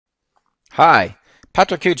Hi,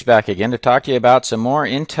 Patrick Kutch back again to talk to you about some more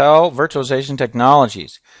Intel virtualization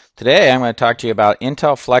technologies. Today I'm going to talk to you about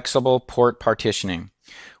Intel Flexible Port Partitioning,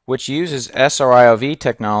 which uses SR-IOV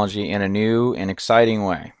technology in a new and exciting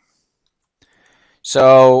way.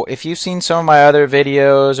 So if you've seen some of my other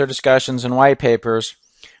videos or discussions and white papers,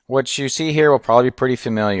 what you see here will probably be pretty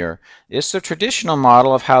familiar. It's the traditional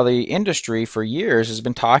model of how the industry for years has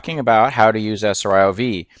been talking about how to use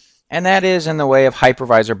SR-IOV, and that is in the way of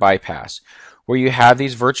hypervisor bypass, where you have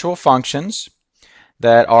these virtual functions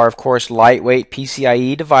that are, of course, lightweight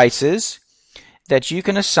PCIe devices that you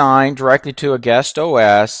can assign directly to a guest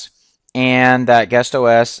OS, and that guest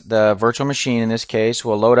OS, the virtual machine in this case,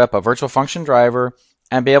 will load up a virtual function driver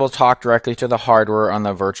and be able to talk directly to the hardware on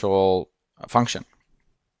the virtual function.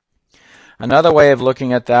 Another way of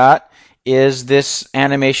looking at that is this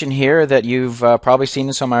animation here that you've probably seen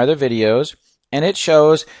in some of my other videos, and it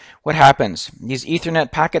shows what happens. These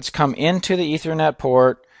Ethernet packets come into the Ethernet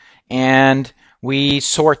port, and we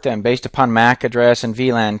sort them based upon MAC address and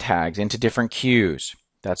VLAN tags into different queues.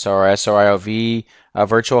 That's our SR-IOV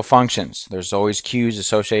virtual functions. There's always queues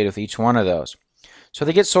associated with each one of those. So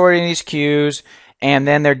they get sorted in these queues, and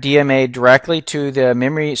then they're DMA'd directly to the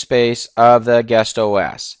memory space of the guest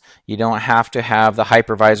OS. You don't have to have the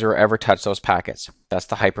hypervisor ever touch those packets. That's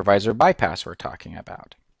the hypervisor bypass we're talking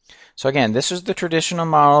about. So again, this is the traditional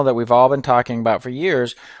model that we've all been talking about for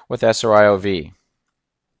years with SR-IOV.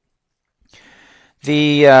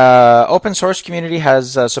 The open source community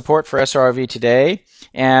has support for SR-IOV today,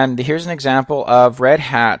 and here's an example of Red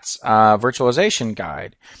Hat's virtualization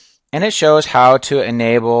guide, and it shows how to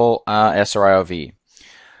enable SR-IOV.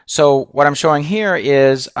 So what I'm showing here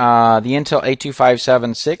is the Intel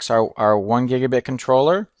 82576, our 1 gigabit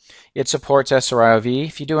controller. It supports SR-IOV.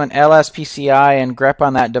 If you do an LSPCI and grep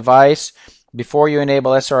on that device before you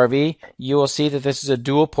enable SR-IOV, you will see that this is a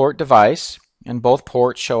dual port device, and both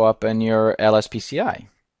ports show up in your LSPCI.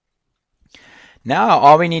 Now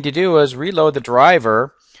all we need to do is reload the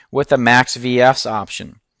driver with the max VFs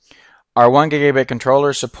option. Our 1 gigabit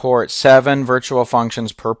controller supports 7 virtual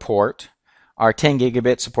functions per port. Our 10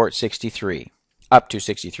 gigabit supports 63, up to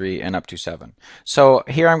 63 and up to 7. So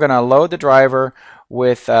here I'm going to load the driver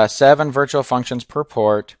with 7 virtual functions per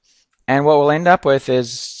port, and what we'll end up with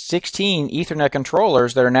is 16 Ethernet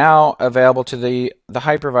controllers that are now available to the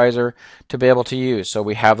hypervisor to be able to use. So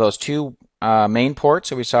we have those 2 main ports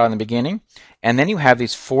that we saw in the beginning, and then you have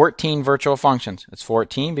these 14 virtual functions. It's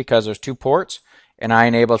 14 because there's 2 ports, and I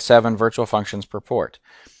enabled 7 virtual functions per port.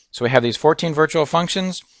 So we have these 14 virtual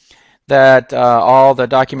functions that all the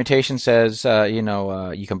documentation says,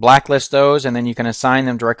 you can blacklist those, and then you can assign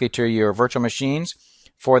them directly to your virtual machines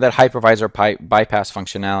for that hypervisor bypass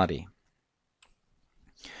functionality.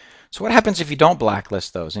 So what happens if you don't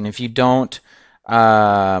blacklist those, and if you don't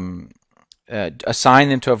assign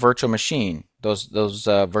them to a virtual machine, those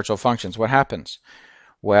virtual functions? What happens?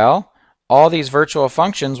 Well, all these virtual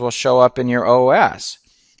functions will show up in your OS.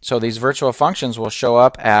 So these virtual functions will show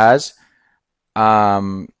up as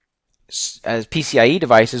PCIe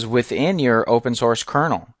devices within your open source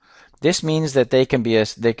kernel. This means that they can be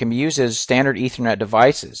used as standard Ethernet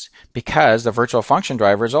devices because the virtual function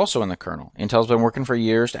driver is also in the kernel. Intel's been working for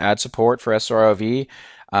years to add support for SR-IOV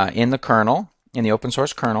in the kernel, in the open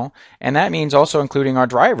source kernel, and that means also including our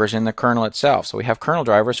drivers in the kernel itself. So we have kernel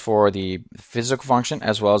drivers for the physical function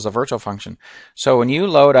as well as the virtual function. So when you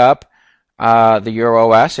load up your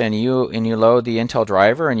OS and you load the Intel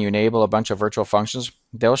driver and you enable a bunch of virtual functions,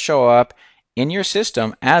 they'll show up in your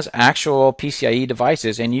system as actual PCIe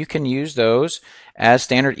devices, and you can use those as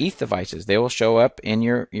standard ETH devices. They will show up in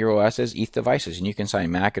your OS as ETH devices, and you can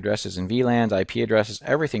assign MAC addresses and VLANs, IP addresses,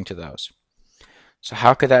 everything to those. So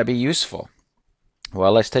how could that be useful?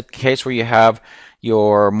 Well, let's take the case where you have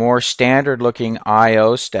your more standard looking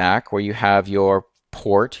I/O stack, where you have your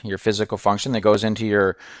port, your physical function that goes into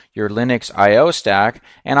your Linux I/O stack,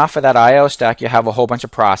 and off of that I/O stack you have a whole bunch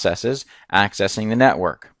of processes accessing the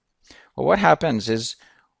network. Well, what happens is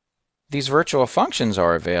these virtual functions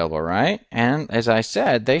are available, right? And as I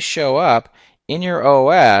said, they show up in your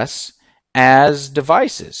OS as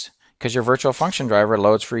devices because your virtual function driver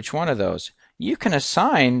loads for each one of those. You can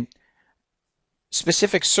assign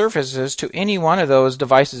specific surfaces to any one of those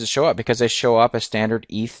devices that show up because they show up as standard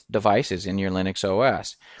ETH devices in your Linux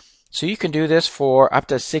OS. So you can do this for up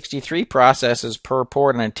to 63 processes per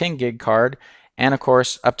port on a 10 gig card, and of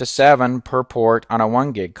course up to 7 per port on a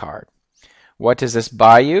 1 gig card. What does this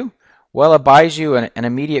buy you? Well, it buys you an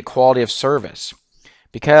immediate quality of service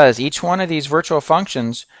because each one of these virtual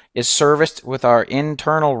functions is serviced with our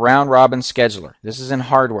internal round-robin scheduler. This is in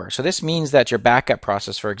hardware. So this means that your backup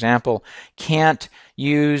process, for example, can't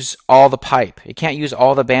use all the pipe. It can't use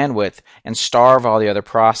all the bandwidth and starve all the other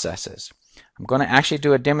processes. I'm going to actually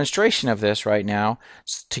do a demonstration of this right now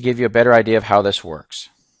to give you a better idea of how this works.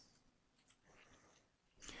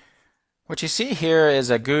 What you see here is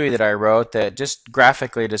a GUI that I wrote that just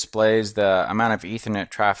graphically displays the amount of Ethernet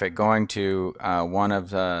traffic going to one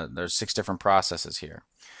of there's 6 different processes here.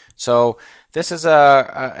 So this is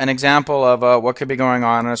an example of what could be going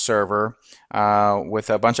on in a server with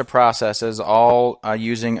a bunch of processes all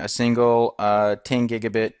using a single 10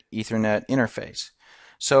 gigabit Ethernet interface.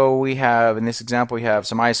 So we have, in this example, we have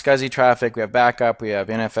some iSCSI traffic, we have backup, we have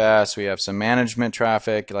NFS, we have some management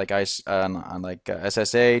traffic like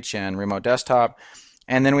SSH and remote desktop,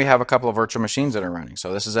 and then we have a couple of virtual machines that are running.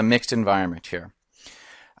 So this is a mixed environment here.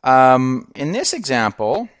 In this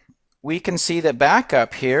example, we can see that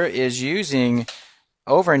backup here is using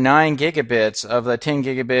over 9 gigabits of the 10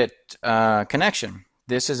 gigabit connection.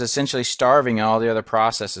 This is essentially starving all the other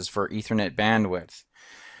processes for Ethernet bandwidth.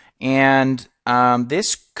 And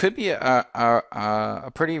this could be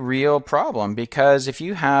a pretty real problem, because if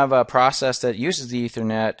you have a process that uses the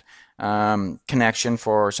Ethernet connection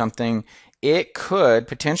for something, it could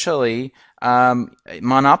potentially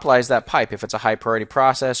monopolize that pipe if it's a high priority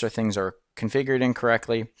process or things are configured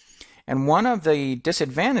incorrectly. And one of the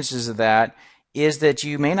disadvantages of that is that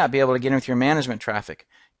you may not be able to get in with your management traffic.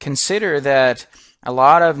 Consider that a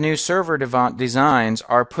lot of new server designs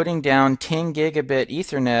are putting down 10 gigabit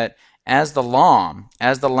Ethernet as the LOM,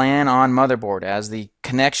 as the LAN on motherboard, as the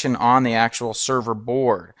connection on the actual server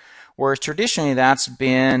board. Whereas traditionally that's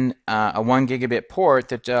been a 1 gigabit port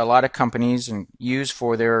that a lot of companies use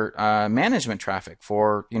for their management traffic,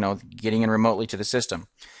 for getting in remotely to the system.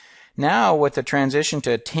 Now with the transition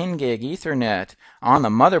to 10 gig Ethernet on the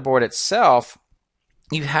motherboard itself,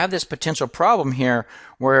 you have this potential problem here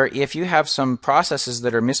where if you have some processes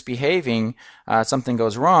that are misbehaving, something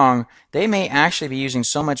goes wrong, they may actually be using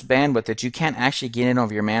so much bandwidth that you can't actually get in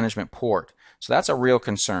over your management port. So that's a real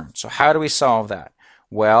concern. So how do we solve that?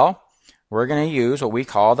 Well, we're going to use what we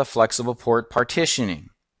call the flexible port partitioning.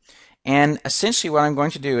 And essentially what I'm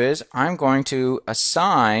going to do is I'm going to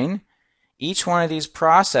assign each one of these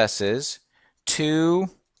processes to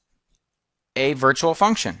a virtual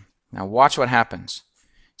function. Now watch what happens.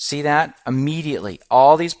 See that? Immediately,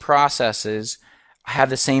 all these processes have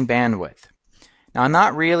the same bandwidth. Now, I'm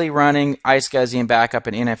not really running iSCSI and backup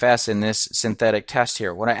and NFS in this synthetic test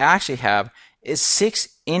here. What I actually have is 6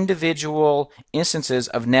 individual instances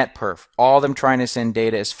of NetPerf, all of them trying to send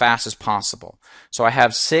data as fast as possible. So I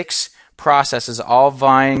have 6 processes all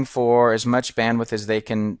vying for as much bandwidth as they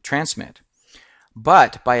can transmit.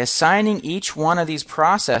 But by assigning each one of these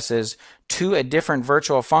processes to a different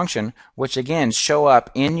virtual function, which again show up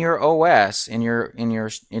in your OS, in your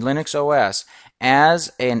Linux OS,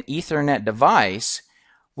 as an Ethernet device,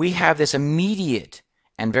 we have this immediate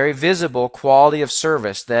and very visible quality of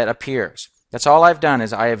service that appears. That's all I've done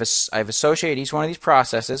is I've associated each one of these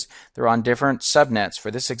processes, they're on different subnets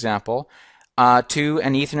for this example, to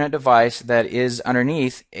an Ethernet device that is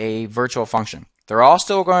underneath a virtual function. They're all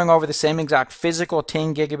still going over the same exact physical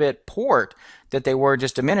 10 gigabit port that they were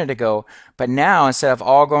just a minute ago, but now instead of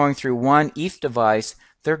all going through one ETH device,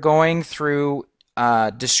 they're going through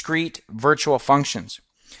discrete virtual functions.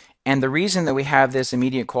 And the reason that we have this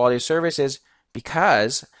immediate quality of service is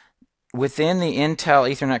because within the Intel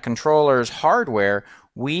Ethernet controller's hardware,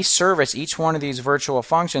 we service each one of these virtual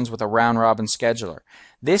functions with a round-robin scheduler.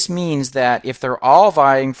 This means that if they're all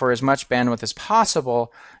vying for as much bandwidth as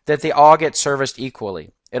possible, that they all get serviced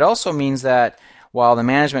equally. It also means that while the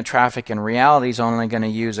management traffic in reality is only going to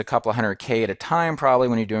use a couple of 100K at a time probably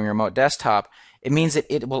when you're doing remote desktop, it means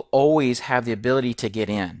that it will always have the ability to get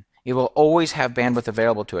in. It will always have bandwidth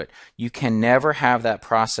available to it. You can never have that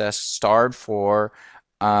process starved for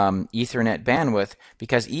Ethernet bandwidth,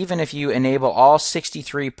 because even if you enable all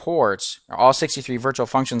 63 ports, or all 63 virtual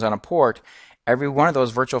functions on a port, every one of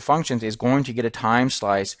those virtual functions is going to get a time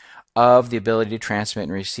slice of the ability to transmit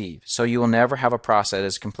and receive. So you will never have a process that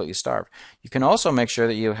is completely starved. You can also make sure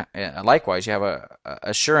that you, likewise, you have a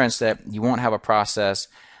assurance that you won't have a process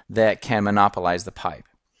that can monopolize the pipe.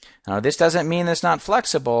 Now this doesn't mean it's not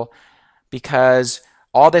flexible, because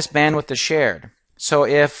all this bandwidth is shared. So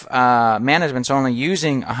if management's only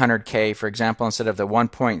using 100K, for example, instead of the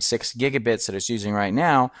 1.6 gigabits that it's using right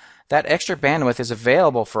now, that extra bandwidth is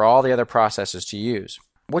available for all the other processes to use.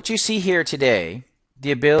 What you see here today,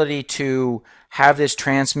 the ability to have this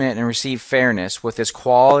transmit and receive fairness with this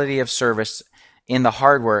quality of service in the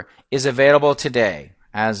hardware, is available today.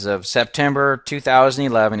 as of September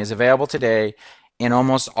 2011, is available today in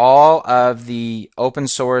almost all of the open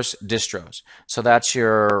source distros. So that's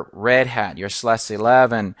your Red Hat, your SLES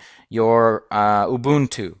 11, your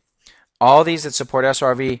Ubuntu. All these that support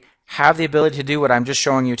SR-IOV have the ability to do what I'm just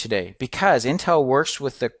showing you today, because Intel works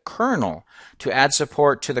with the kernel to add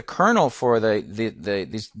support to the kernel for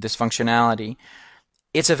this functionality.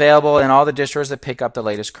 It's available in all the distros that pick up the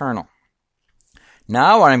latest kernel.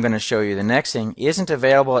 Now what I'm going to show you, the next thing, isn't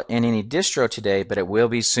available in any distro today, but it will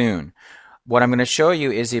be soon. What I'm going to show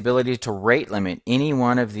you is the ability to rate limit any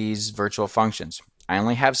one of these virtual functions. I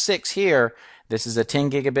only have 6 here. This is a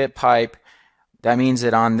 10 gigabit pipe. That means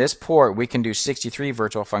that on this port we can do 63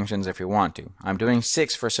 virtual functions if we want to. I'm doing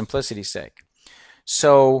 6 for simplicity's sake.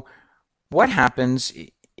 So what happens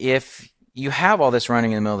if you have all this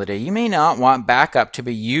running in the middle of the day? You may not want backup to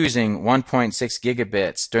be using 1.6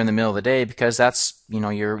 gigabits during the middle of the day, because that's, you know,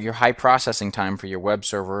 your high processing time for your web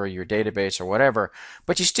server or your database or whatever.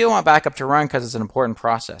 But you still want backup to run because it's an important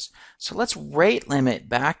process. So let's rate limit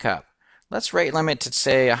backup. Let's rate limit to,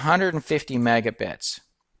 say, 150 megabits.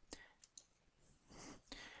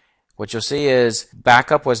 What you'll see is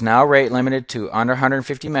backup was now rate limited to under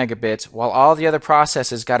 150 megabits, while all the other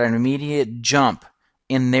processes got an immediate jump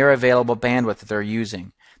in their available bandwidth that they're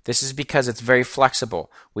using. This is because it's very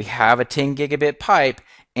flexible. We have a 10 gigabit pipe,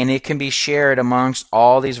 and it can be shared amongst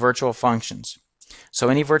all these virtual functions. So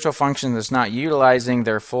any virtual function that's not utilizing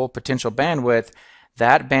their full potential bandwidth,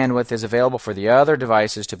 that bandwidth is available for the other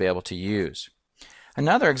devices to be able to use.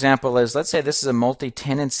 Another example is, let's say this is a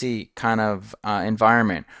multi-tenancy kind of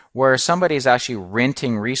environment where somebody is actually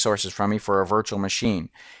renting resources from me for a virtual machine.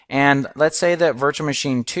 And let's say that virtual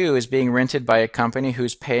machine 2 is being rented by a company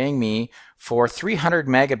who's paying me for 300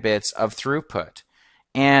 megabits of throughput.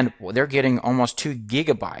 And they're getting almost 2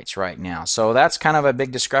 gigabytes right now. So that's kind of a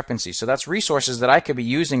big discrepancy. So that's resources that I could be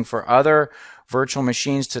using for other virtual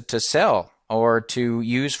machines to sell or to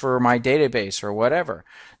use for my database or whatever.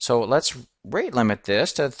 So let's rate limit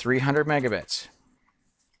this to 300 megabits.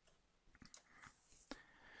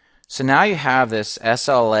 So now you have this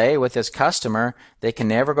SLA with this customer. They can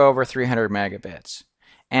never go over 300 megabits.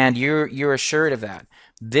 And you're assured of that.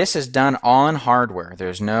 This is done all in hardware.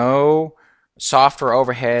 There's no software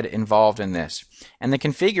overhead involved in this. And the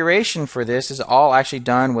configuration for this is all actually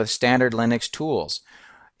done with standard Linux tools.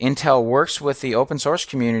 Intel works with the open source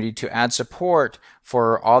community to add support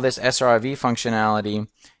for all this SR-IOV functionality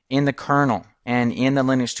in the kernel and in the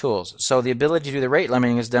Linux tools. So the ability to do the rate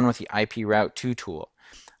limiting is done with the IP Route 2 tool.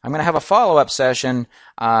 I'm going to have a follow-up session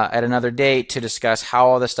at another date to discuss how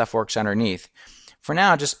all this stuff works underneath. For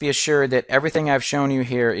now, just be assured that everything I've shown you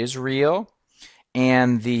here is real,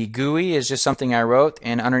 and the GUI is just something I wrote,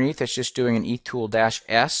 and underneath it's just doing an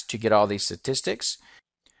etool-s to get all these statistics.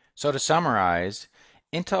 So to summarize,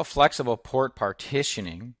 Intel Flexible Port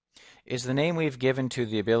Partitioning is the name we've given to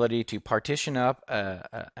the ability to partition up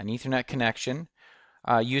an Ethernet connection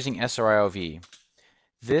using SR-IOV.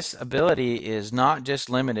 This ability is not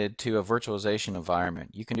just limited to a virtualization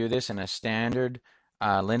environment. You can do this in a standard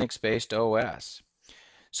Linux-based OS.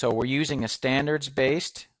 So we're using a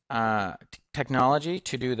standards-based technology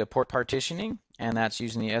to do the port partitioning, and that's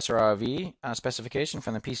using the SR-IOV specification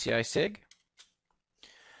from the PCI SIG.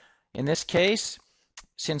 In this case,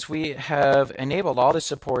 since we have enabled all the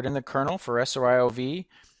support in the kernel for SR-IOV,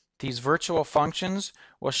 these virtual functions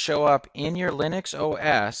will show up in your Linux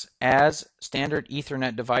OS as standard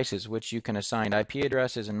Ethernet devices, which you can assign IP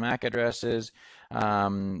addresses and MAC addresses,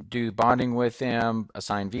 do bonding with them,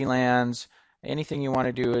 assign VLANs. Anything you want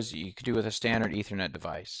to do is you could do with a standard Ethernet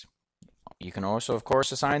device. You can also, of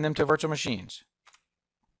course, assign them to virtual machines.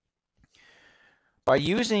 By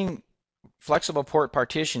using flexible port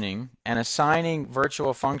partitioning and assigning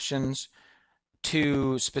virtual functions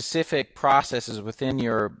to specific processes within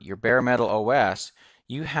your bare metal OS,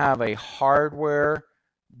 you have a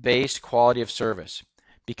hardware-based quality of service,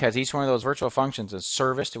 because each one of those virtual functions is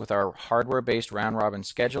serviced with our hardware-based round-robin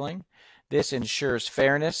scheduling. This ensures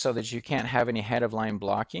fairness so that you can't have any head-of-line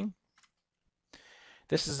blocking.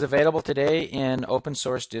 This is available today in open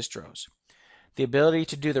source distros. The ability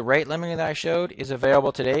to do the rate limiting that I showed is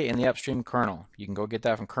available today in the upstream kernel. You can go get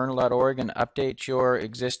that from kernel.org and update your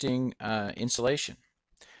existing installation.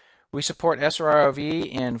 We support SR-IOV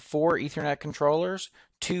in 4 Ethernet controllers,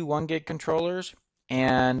 2 1 gig controllers,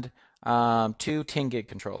 and 2 10 gig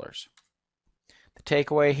controllers. The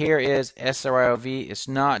takeaway here is SR-IOV is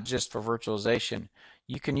not just for virtualization.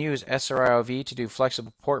 You can use SR-IOV to do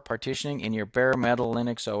flexible port partitioning in your bare metal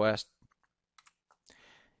Linux OS.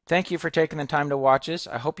 Thank you for taking the time to watch this.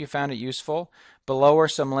 I hope you found it useful. Below are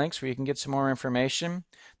some links where you can get some more information.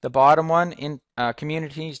 The bottom one, in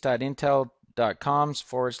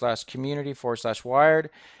communities.intel.com/community/wired,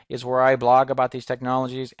 is where I blog about these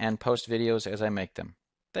technologies and post videos as I make them.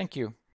 Thank you.